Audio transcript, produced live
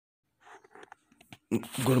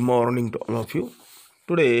Good morning to all of you.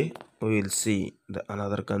 Today we will see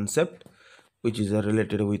another concept which is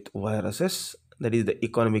related with viruses, that is the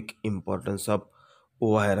economic importance of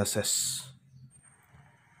viruses.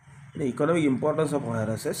 The economic importance of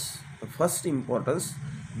viruses, the first importance,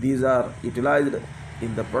 these are utilized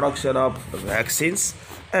in the production of vaccines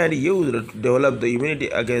and used to develop the immunity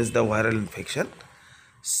against the viral infection.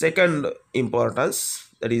 Second importance,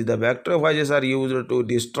 that is the bacteriophages are used to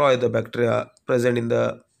destroy the bacteria present in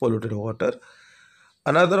the polluted water.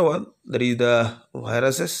 Another one, that is the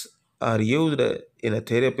viruses are used in a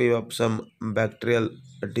therapy of some bacterial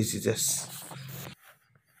diseases.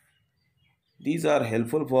 These are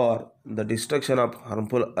helpful for the destruction of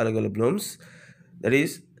harmful algal blooms. That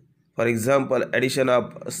is, for example, addition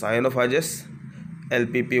of cyanophages,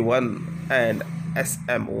 LPP1 and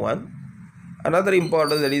SM1. Another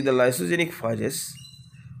important, that is the lysogenic phages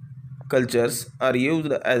cultures are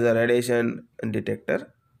used as a radiation detector.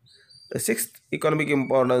 The sixth economic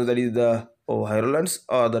importance, that is the virulence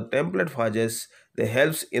or the temperate phages, they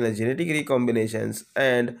helps in a genetic recombinations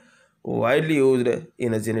and widely used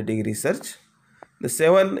in a genetic research. The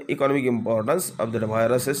seven economic importance of the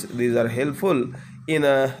viruses, these are helpful in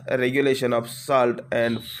a regulation of salt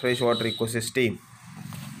and freshwater ecosystem.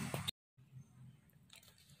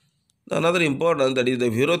 Another important, that is the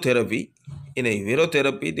virotherapy. In a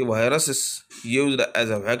virotherapy, the virus is used as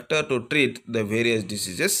a vector to treat the various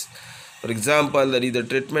diseases. For example, that is the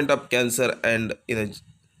treatment of cancer and in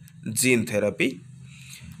a gene therapy.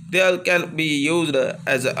 They all can be used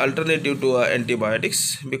as an alternative to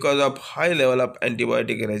antibiotics because of high level of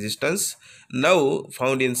antibiotic resistance now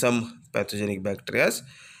found in some pathogenic bacteria.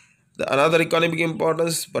 Another economic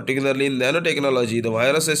importance, particularly in nanotechnology, the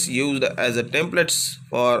virus is used as a templates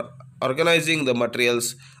for organizing the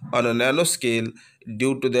materials on a nanoscale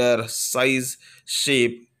due to their size,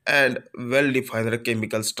 shape, and well-defined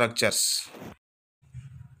chemical structures.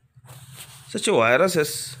 Such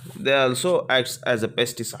viruses, they also act as a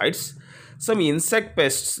pesticides. Some insect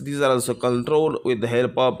pests, these are also controlled with the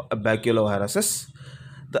help of baculoviruses.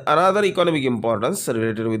 The another economic importance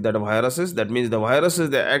related with that viruses, that means the viruses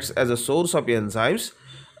they act as a source of enzymes.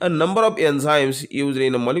 A number of enzymes used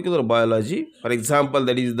in molecular biology, for example,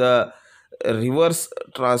 that is the reverse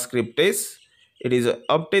transcriptase. It is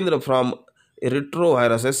obtained from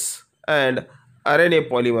retroviruses and RNA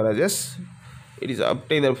polymerases. It is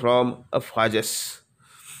obtained from phages.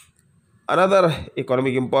 Another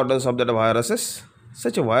economic importance of that viruses,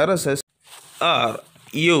 such viruses are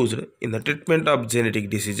used in the treatment of genetic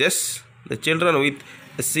diseases. The children with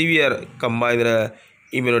a severe combined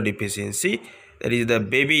immunodeficiency, that is the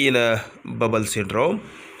baby in a bubble syndrome,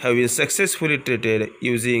 have been successfully treated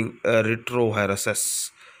using retroviruses.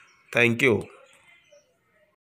 Thank you.